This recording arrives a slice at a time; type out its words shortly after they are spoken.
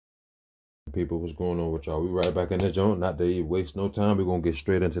People, what's going on with y'all? We right back in this joint. Not to even waste no time. We're gonna get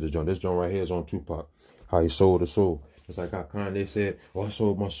straight into the joint. This joint right here is on Tupac. How he sold the soul. It's like how Kanye said, "Oh, I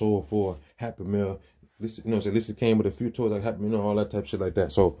sold my soul for Happy Meal." Listen, you know, so Listen came with a few tours like Happy Meal, all that type of shit like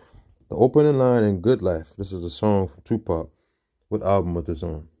that. So the opening line in Good Life. This is a song from Tupac. What album was this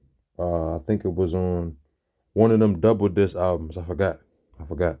on? I think it was on one of them double disc albums. I forgot. I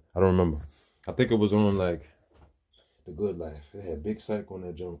don't remember. I think it was on like The Good Life. It had Big Psych on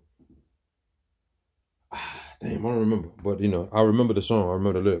that joint. Damn, I don't remember. But, you know, I remember the song. I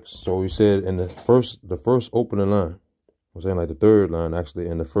remember the lyrics. So he said in the first opening line, I'm saying like the third line, actually,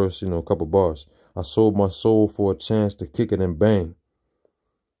 in the first, you know, couple bars, I sold my soul for a chance to kick it and bang.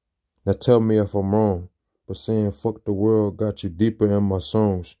 Now tell me if I'm wrong, but saying fuck the world got you deeper in my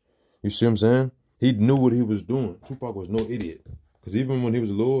songs. You see what I'm saying? He knew what he was doing. Tupac was no idiot. Because even when he was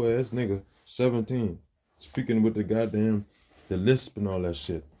a little ass nigga, 17, speaking with the lisp and all that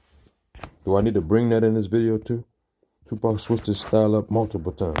shit. Do I need to bring that in this video too? Tupac switched his style up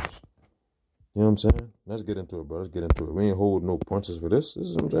multiple times. You know what I'm saying? Let's get into it, bro. Let's get into it. We ain't holding no punches for this. This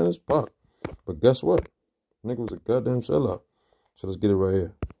is what I'm saying. It's Pac. But guess what? Nigga was a goddamn sellout. So let's get it right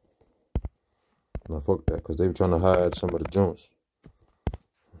here. Now fuck that, because they were trying to hide some of the joints.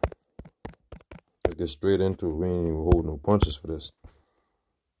 Let's get straight into it. We ain't even holding no punches for this.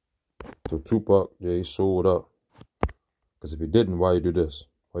 So Tupac, yeah, he sold up. Because if he didn't, why you do this?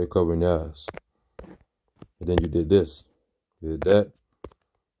 Why you covering your eyes? And then you did this. You did that.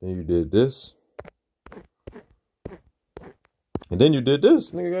 Then you did this. And then you did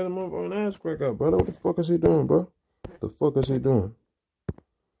this. Nigga got a motherfucking ass crack out, brother. What the fuck is he doing, bro? What the fuck is he doing?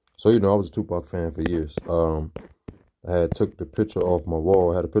 So, you know, I was a Tupac fan for years. I had took the picture off my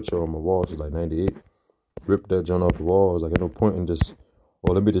wall. I had a picture on my wall since like 98. Ripped that joint off the wall. I was like, at no point in just,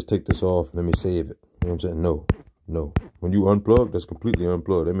 oh, let me just take this off and let me save it. You know what I'm saying? No. No. When you unplug, that's completely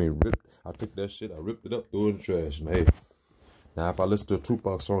unplugged. I mean, I took that shit, I ripped it up, threw it in the trash. And hey, now if I listen to a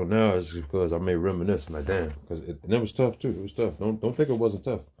Tupac song now, it's because I may reminisce. I'm like, damn. And it was tough too. It was tough. Don't think it wasn't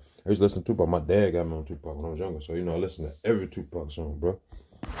tough. I used to listen to Tupac. My dad got me on Tupac when I was younger. So, you know, I listened to every Tupac song, bro.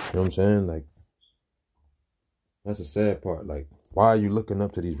 You know what I'm saying? Like, that's the sad part. Like, why are you looking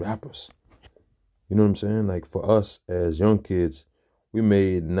up to these rappers? You know what I'm saying? Like, for us as young kids, we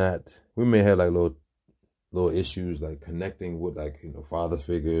may have like little issues like connecting with like, you know, father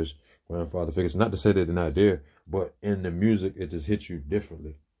figures, grandfather figures. Not to say that they're not there, but in the music, it just hits you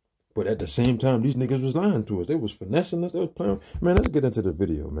differently. But at the same time, these niggas was lying to us. They was finessing us. They was playing. Man, let's get into the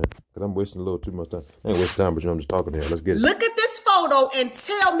video, man. Because I'm wasting a little too much time. I ain't wasting time, but you know, I'm just talking here. Let's get it. Look at this photo and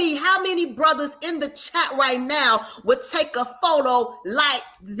tell me how many brothers in the chat right now would take a photo like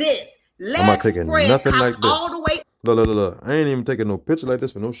this. I'm not taking nothing like this. All the way. Look. I ain't even taking no picture like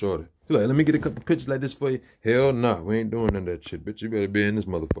this for no shorty. Like, let me get a couple pictures like this for you. Hell nah, we ain't doing none of that shit, bitch. You better be in this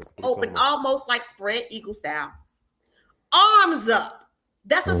motherfucker. Open almost like spread eagle style. Arms up.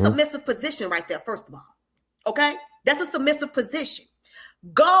 That's a submissive position right there, first of all. Okay? That's a submissive position.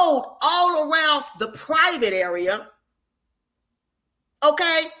 Gold all around the private area.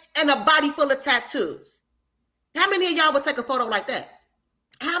 Okay? And a body full of tattoos. How many of y'all would take a photo like that?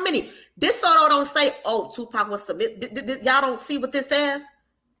 How many? This photo don't say, oh, Tupac was submit. Y'all don't see what this says?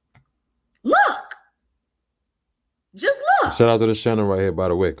 Look. Just look. Shout out to this channel right here, by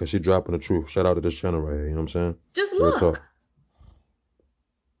the way, because she dropping the truth. Shout out to this channel right here. You know what I'm saying? Just look.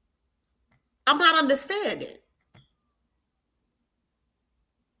 I'm not understanding.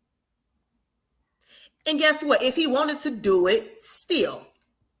 And guess what? If he wanted to do it, still,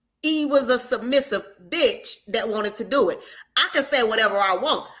 he was a submissive bitch that wanted to do it. I can say whatever I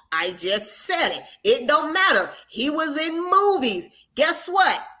want. I just said it. It don't matter. He was in movies. Guess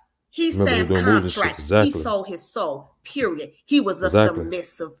what? He signed contract. Exactly. He sold his soul. Period. He was a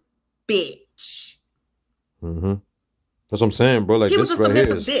submissive bitch. That's what I'm saying, bro. Like, this right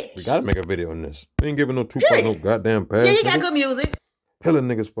here is, we gotta make a video on this. We ain't giving no Tupac no goddamn pass. Yeah, he got good music. Hella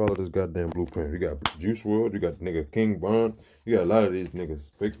niggas follow this goddamn blueprint. You got Juice WRLD, you got nigga King Von. You got a lot of these niggas.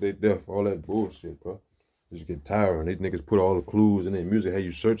 Fake they death, all that bullshit, bro. You just get tired. These niggas put all the clues in their music. How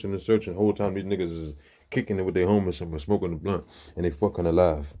you searching and searching. The whole time these niggas is kicking it with their homies somewhere, smoking the blunt. And they fucking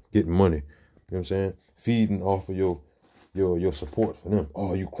alive, getting money. You know what I'm saying? Feeding off of your support for them.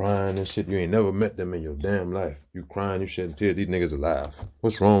 Oh, you crying and shit. You ain't never met them in your damn life. You crying, you shedding tears. These niggas alive.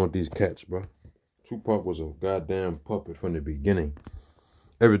 What's wrong with these cats, bro? Tupac was a goddamn puppet from the beginning.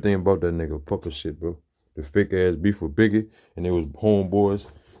 Everything about that nigga puppet shit, bro. The fake ass beef with Biggie, and they was homeboys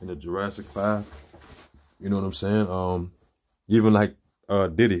in the Jurassic 5. You know what I'm saying? Even like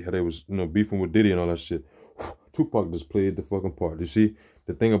Diddy, how they was, you know, beefing with Diddy and all that shit. Tupac just played the fucking part. You see,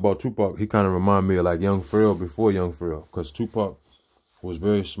 the thing about Tupac, he kind of remind me of like Young Pharrell before Young Pharrell, because Tupac was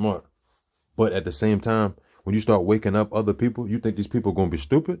very smart. But at the same time, when you start waking up other people, you think these people gonna be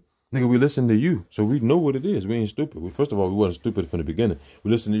stupid? Nigga, we listen to you, so we know what it is. We ain't stupid. First of all, we wasn't stupid from the beginning.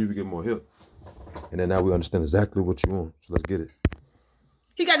 We listen to you, we get more help. And then now we understand exactly what you want. So let's get it.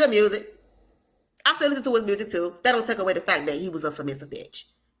 He got good music. I still listen to his music too. That don't take away the fact that he was a submissive bitch.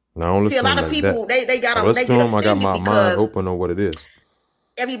 Now, I don't listen See, a lot to of like people, that. they got I got my mind open on what it is.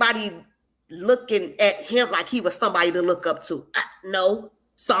 Everybody looking at him like he was somebody to look up to. No,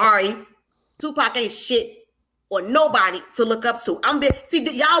 sorry. Tupac ain't shit or nobody to look up to. See,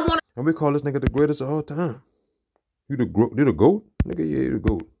 y'all want to. And we call this nigga the greatest of all time. You the GOAT? Nigga, yeah, you the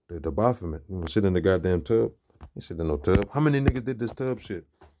GOAT. The Baphomet. You sit in the goddamn tub. You sit in no tub. How many niggas did this tub shit?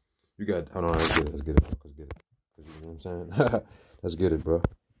 You got, hold on, let's get it. You know what I'm saying? Let's get it, bro.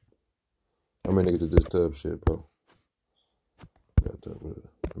 How many niggas did this tub shit, bro?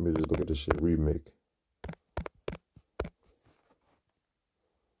 Let me just look at this shit. Remake.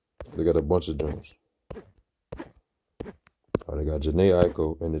 They got a bunch of joints. Oh, they got Janae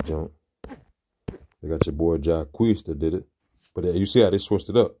Aiko in the joint. They got your boy Jacquees that did it. But you see how they switched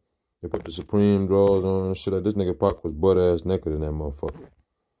it up. They put the Supreme drawers on and shit like this. Nigga Pac was butt-ass naked in that motherfucker.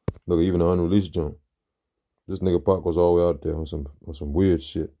 Look, even the unreleased joint. This nigga Pac was all the way out there on some weird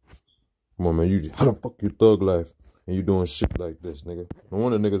shit. Come on, man. How the fuck you thug life and you doing shit like this, nigga? No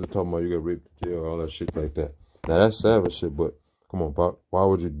wonder niggas are talking about you got raped in jail, all that shit like that. Now, that's savage shit, but come on, Pac. Why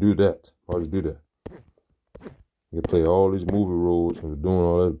would you do that? Why would you do that? You play all these movie roles and was doing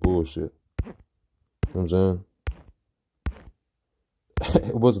all that bullshit. You know what I'm saying?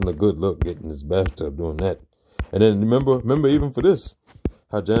 It wasn't a good look getting in this bathtub doing that. And then remember even for this,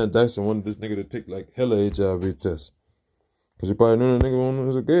 how Janet Dyson wanted this nigga to take like hella HIV tests. Cause you probably knew the nigga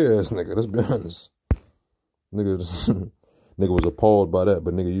was a gay ass nigga, let's be honest. Nigga was appalled by that,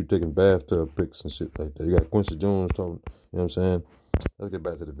 but nigga, you taking bathtub pics and shit like that. You got Quincy Jones talking, you know what I'm saying? Let's get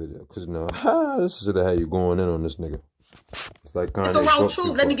back to the video. Cause you know, this is how you going in on this nigga. It's like Kanye. The raw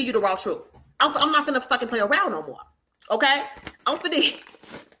truth. Let me give you the raw truth. I'm not gonna fucking play around no more. Okay?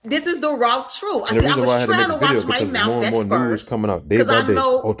 This is the raw truth. I was trying to watch my mouth at first. Coming out day by day.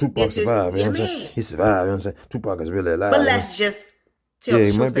 Oh, Tupac survived. You know what I'm saying? He survived. You know what I'm saying? Tupac is really alive. But let's just tell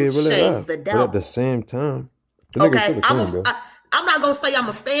the truth and shame the devil. But at the same time, okay, I'm not gonna say I'm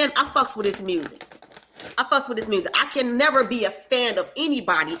a fan. I fucks with his music. I can never be a fan of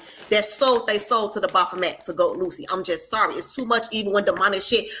anybody that sold their soul to the Baphomet to go Lucy. I'm just sorry. It's too much, even when demonic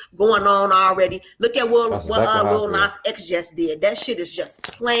shit going on already. Look at what Lil Nas X just did. That shit is just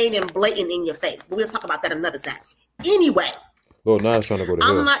plain and blatant in your face. But we'll talk about that another time. Anyway. Lil Nas trying to go to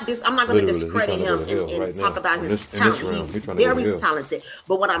hell. I'm not going to discredit him and talk about his talent. He's very talented.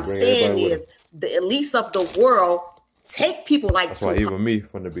 But what I'm saying is the elites of the world take people like That's why even me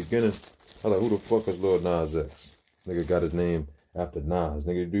from the beginning, I was like, who the fuck is Lil Nas X? Nigga got his name after Nas.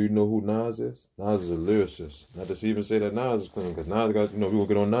 Nigga, do you know who Nas is? Nas is a lyricist. Not to even say that Nas is clean, because Nas got, we gonna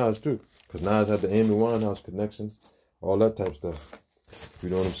get on Nas too. Because Nas had the Amy Winehouse connections, all that type stuff. You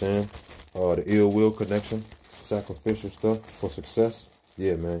know what I'm saying? The ill will connection, sacrificial stuff for success.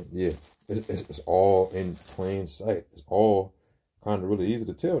 Yeah, man, yeah. It's all in plain sight. It's all kind of really easy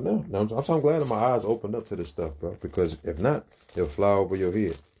to tell now. I'm glad that my eyes opened up to this stuff, bro. Because if not, it'll fly over your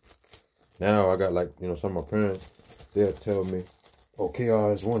head. Now I got like, some of my parents, they'll tell me, oh,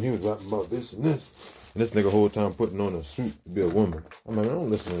 KRS-One, he was rapping about this and this. And this nigga whole time putting on a suit to be a woman. I'm like, I don't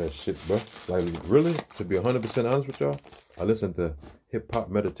listen to that shit, bro. Like, really? To be 100% honest with y'all, I listen to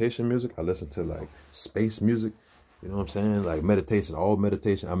hip-hop meditation music. I listen to, like, space music. You know what I'm saying? Like, meditation, all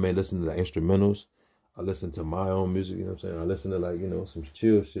meditation. I may listen to the instrumentals. I listen to my own music, you know what I'm saying? I listen to, like, some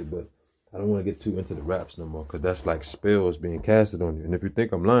chill shit, but I don't want to get too into the raps no more because that's like spells being casted on you. And if you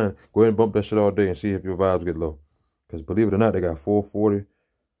think I'm lying, go ahead and bump that shit all day and see if your vibes get low. Because believe it or not, they got 440,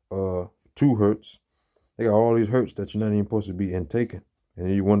 2 hertz. They got all these hertz that you're not even supposed to be intaking. And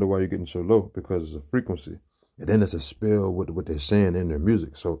then you wonder why you're getting so low because it's a frequency. And then it's a spell with what they're saying in their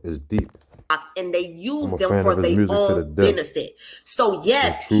music. So it's deep. And they use them for their own benefit. So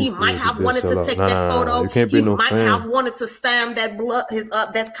yes, he might have wanted to take that photo. He might have wanted to sign that blood,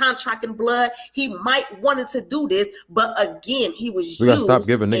 that contract in blood. He might wanted to do this, but again, he was. We gotta stop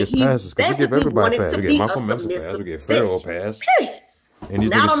giving niggas passes because we give everybody passes. We get Malcolm X pass. We get Pharaoh pass. Period. And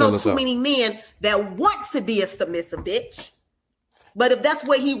now I don't know too many men that want to be a submissive bitch. But if that's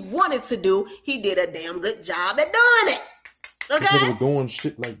what he wanted to do, he did a damn good job at doing it. Okay. Doing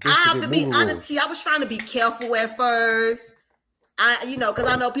shit like this I have to be honest. See, I was trying to be careful at first. because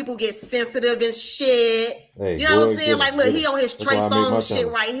I know people get sensitive and shit. Hey, you know what I'm ahead, saying? Like, look, he on his Trey Songz shit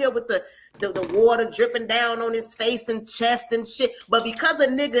channel right here with the water dripping down on his face and chest and shit. But because a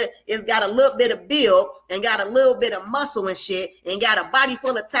nigga is got a little bit of build and got a little bit of muscle and shit and got a body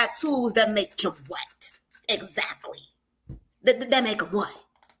full of tattoos that make him what? Exactly. That make him what?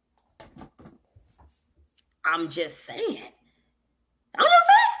 I'm just saying.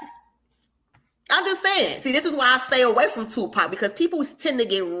 I'm just saying. See, this is why I stay away from Tupac, because people tend to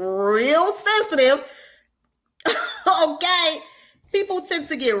get real sensitive. Okay? People tend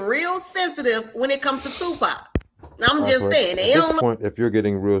to get real sensitive when it comes to Tupac. I'm just saying. At this point, if you're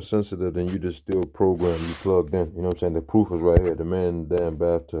getting real sensitive, then you just still programmed, you plugged in. You know what I'm saying? The proof is right here. The man in the damn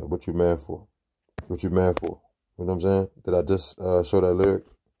bathtub. What you mad for? What you mad for? You know what I'm saying? Did I just show that lyric?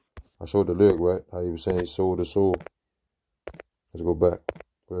 I showed the lyric, right? How he was saying he sold his soul. Let's go back.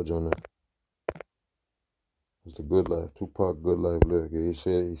 Bridge on that. It's the Good Life. Tupac Good Life lyric. Yeah, he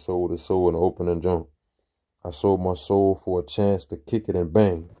said he sold his soul in the opening jump. I sold my soul for a chance to kick it and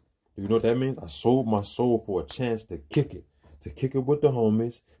bang. Do you know what that means? I sold my soul for a chance to kick it. To kick it with the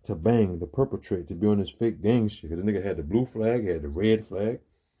homies, to bang, to perpetrate, to be on this fake gang shit. Because the nigga had the blue flag, had the red flag.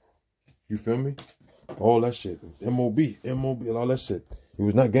 You feel me? All that shit. MOB, all that shit. He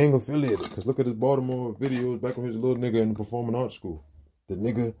was not gang affiliated. Because look at his Baltimore videos back when he was a little nigga in the performing arts school. The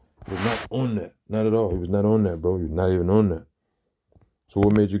nigga was not on that. Not at all. He was not on that, bro. He was not even on that. So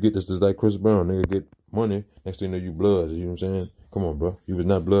what made you get this? Just like Chris Brown. Nigga get money. Next thing you know, you blood. You know what I'm saying? Come on, bro. You was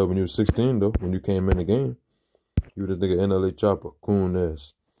not blood when you was 16, though. When you came in the game. You was this nigga NLA Chopper. Coon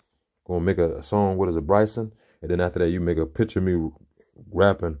ass. Gonna make a song, what is it, Bryson? And then after that, you make a picture of me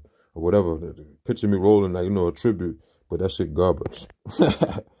rapping or whatever. Picture me rolling like, you know, a tribute. But that shit garbage.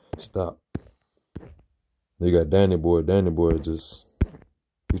 Stop. You got Danny Boy. Danny Boy just...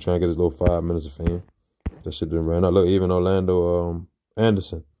 He trying to get his little 5 minutes of fame. That shit didn't run out. Look, even Orlando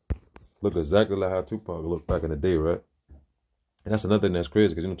Anderson. Look exactly like how Tupac looked back in the day, right? And that's another thing that's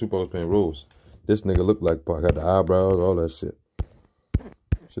crazy, because, you know, Tupac was playing roles. This nigga looked like Pac. Had the eyebrows, all that shit.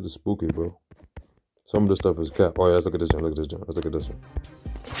 Shit is spooky, bro. Some of this stuff is cap. Oh, yeah, let's look at this one. Look at this one. Let's look at this one.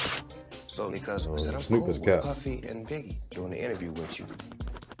 So because I said I'm Snoop cool is with cap. Puffy and Biggie doing the interview with you.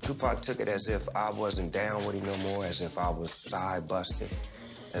 Tupac took it as if I wasn't down with him no more, as if I was side busted,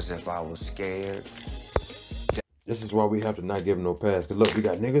 as if I was scared. This is why we have to not give him no pass. Because look, we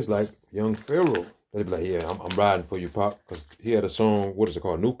got niggas like Young Pharaoh. They be like, yeah, I'm riding for you, Pop. Because he had a song, what is it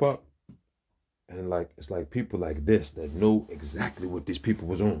called, New Pop? And like, it's like people like this that know exactly what these people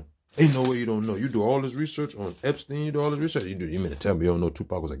was on. Ain't no way you don't know. You do all this research on Epstein, you do all this research. You mean to tell me you don't know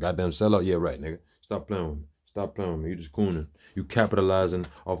Tupac was a goddamn sellout? Yeah, right, nigga. Stop playing with me. Stop playing with me. You just cooning. You capitalizing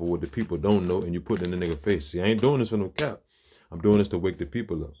off of what the people don't know and you put it in the nigga face. See, I ain't doing this for no cap. I'm doing this to wake the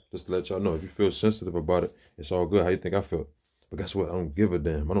people up. Just to let y'all know. If you feel sensitive about it, it's all good. How you think I felt? But guess what? I don't give a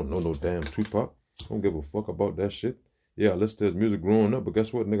damn. I don't know no damn Tupac. I don't give a fuck about that shit. Yeah, I listened to his music growing up, but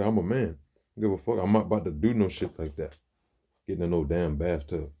guess what, nigga? I'm a man. I don't give a fuck. I'm not about to do no shit like that. Getting in no damn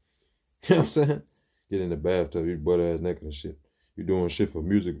bathtub. You know what I'm saying? Get in the bathtub, you butt ass naked and shit. You doing shit for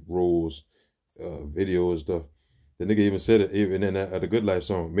music roles, videos, stuff. The nigga even said it even in the Good Life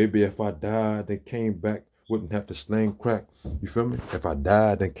song. Maybe if I died and came back, wouldn't have to slang crack. You feel me? If I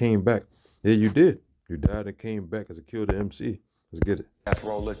died and came back. Yeah, you did. You died and came back as a killed the MC. Let's get it. Death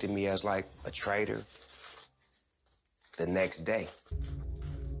Row looked at me as like a traitor. The next day,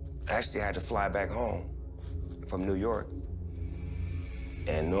 actually I had to fly back home from New York.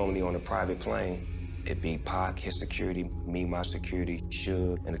 And normally on a private plane, it'd be Pac, his security, me, my security,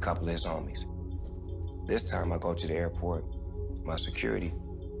 Suge, and a couple of his homies. This time I go to the airport, my security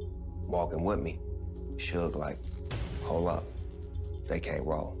walking with me. Suge like, hold up, they can't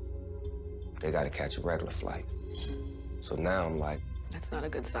roll. They gotta catch a regular flight. So now I'm like, that's not a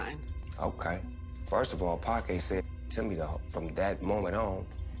good sign. Okay. First of all, Pac ain't said to me though, from that moment on.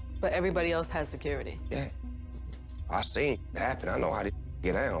 But everybody else has security. Yeah. I seen it happen. I know how to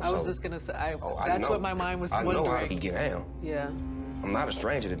get down. I was just gonna say, that's what my mind was wondering. I know how to get down. Yeah. I'm not a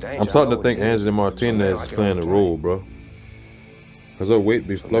stranger to danger. I'm starting to think Angela Martinez is playing a role, bro. Because her weight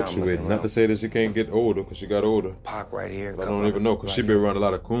be fluctuating. Not to say that she can't get older, because she got older. Pac right here. I don't even know, because she be around a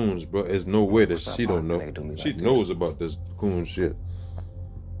lot of coons, bro. There's no way that she don't know. She knows about this coon shit.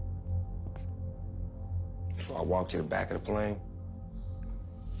 So I walk to the back of the plane,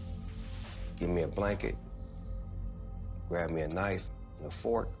 give me a blanket, grab me a knife and a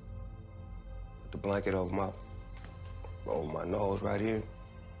fork, put the blanket over my nose right here,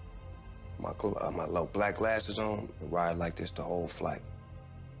 my little black glasses on, and ride like this the whole flight,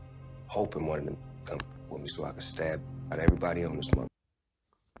 hoping one of them come with me so I could stab at everybody on this mother.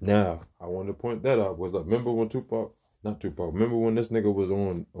 Now, I wanted to point that out. Was like, remember when Tupac Not Tupac. Remember when this nigga was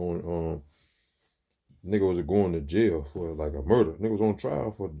nigga was going to jail for like a murder. Nigga was on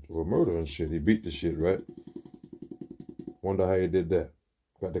trial for murder and shit. He beat the shit, right? Wonder how he did that.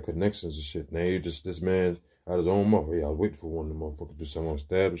 Got the connections and shit. Now he just, this man out his own mouth. Hey, I was waiting for one of them motherfuckers to do something,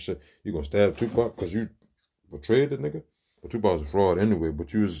 stab and shit. You gonna stab Tupac because you betrayed the nigga? But Tupac was a fraud anyway,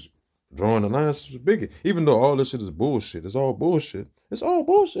 but you was drawing the lines was biggie. Even though all this shit is bullshit. It's all bullshit. It's all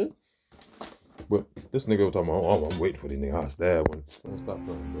bullshit. But this nigga was talking about, oh, I'm waiting for these niggas. I'll stab one. Man, stop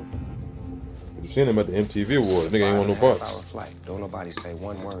playing, bro. But you seen him at the MTV Award. The nigga ain't want no parts. 5-hour flight. Don't nobody say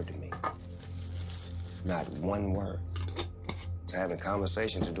one word to me. Not one word. Having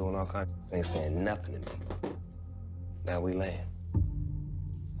conversations and doing all kinds of things, saying nothing to me. Now we land.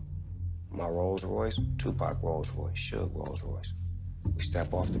 My Rolls Royce, Tupac Rolls Royce, Suge Rolls Royce. We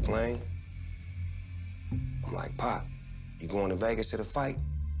step off the plane. I'm like, Pop, you going to Vegas to the fight?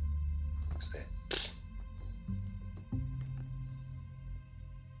 I said,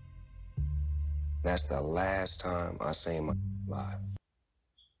 that's the last time I seen my live.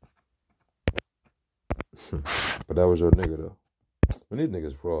 But that was your nigga, though. Man, these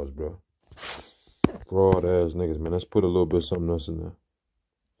niggas frauds, bro. Fraud ass niggas, man. Let's put a little bit of something else in there.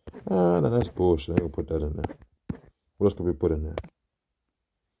 Ah, no, that's bullshit. I ain't gonna put that in there. What else could we put in there?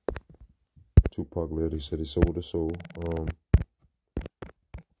 Tupac lady said he sold his soul.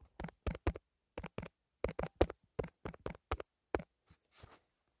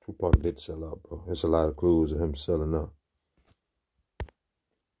 Tupac did sell out, bro. There's a lot of clues of him selling out.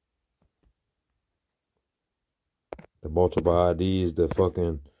 The multiple IDs, the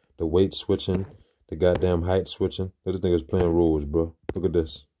weight switching, the goddamn height switching. This nigga's playing roles, bro. Look at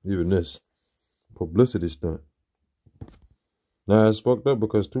this. Even this. Publicity stunt. Now it's fucked up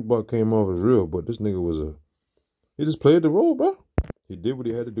because Tupac came off as real, but this nigga was he just played the role, bro. He did what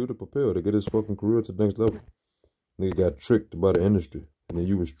he had to do to prepare to get his fucking career to the next level. Nigga got tricked by the industry. And then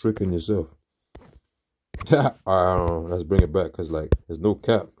you was tricking yourself. Let's bring it back, because, like, there's no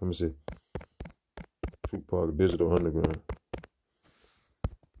cap. Let me see. Tupac, Digital Underground.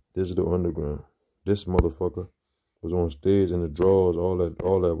 Digital Underground. This motherfucker was on stage in the drawers, all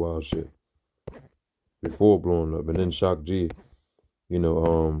that wild shit. Before blowing up. And then Shock G,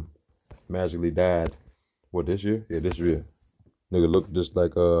 magically died. What, this year? Yeah, this year. Nigga looked just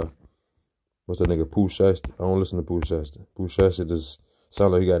like, what's that nigga, Pooh Shiesty? I don't listen to Pooh Shiesty. Pooh Shiesty just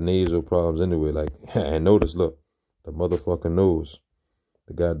sound like he got nasal problems anyway. Like, and notice, look, the motherfucking nose.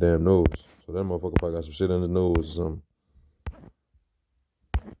 The goddamn nose. So that motherfucker probably got some shit in his nose or something.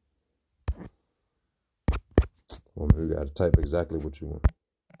 Well, maybe you gotta type exactly what you want.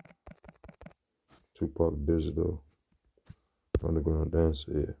 Tupac Digital Underground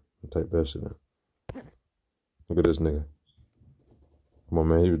Dancer, yeah. Type that shit in. Look at this nigga. Come on,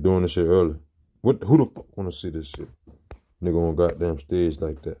 man, he was doing this shit early. Who the fuck wanna see this shit? Nigga on goddamn stage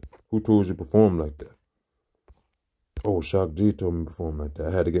like that. Who told you to perform like that? Oh, Shock G told me to perform like that.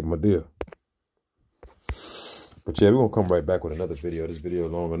 I had to get my deal. But yeah, we're gonna come right back with another video. This video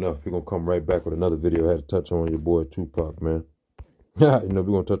long enough. We're gonna come right back with another video. I had to touch on your boy Tupac, man. Yeah, we're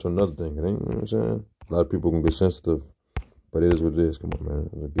gonna touch on another thing. You know what I'm saying? A lot of people gonna get sensitive, but it is what it is. Come on, man.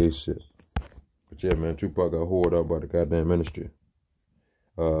 It's a gay shit. But yeah, man, Tupac got whored out by the goddamn ministry.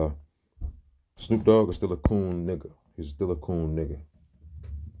 Snoop Dogg is still a coon nigga. He's still a coon nigga.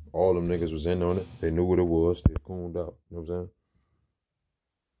 All them niggas was in on it. They knew what it was. They cooned out. You know what I'm saying?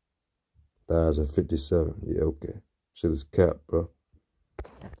 Thighs at 57. Yeah, okay. Shit is cap, bro.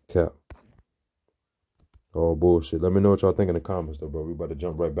 Cap. All bullshit. Let me know what y'all think in the comments, though, bro. We about to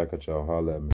jump right back at y'all. Holla at me.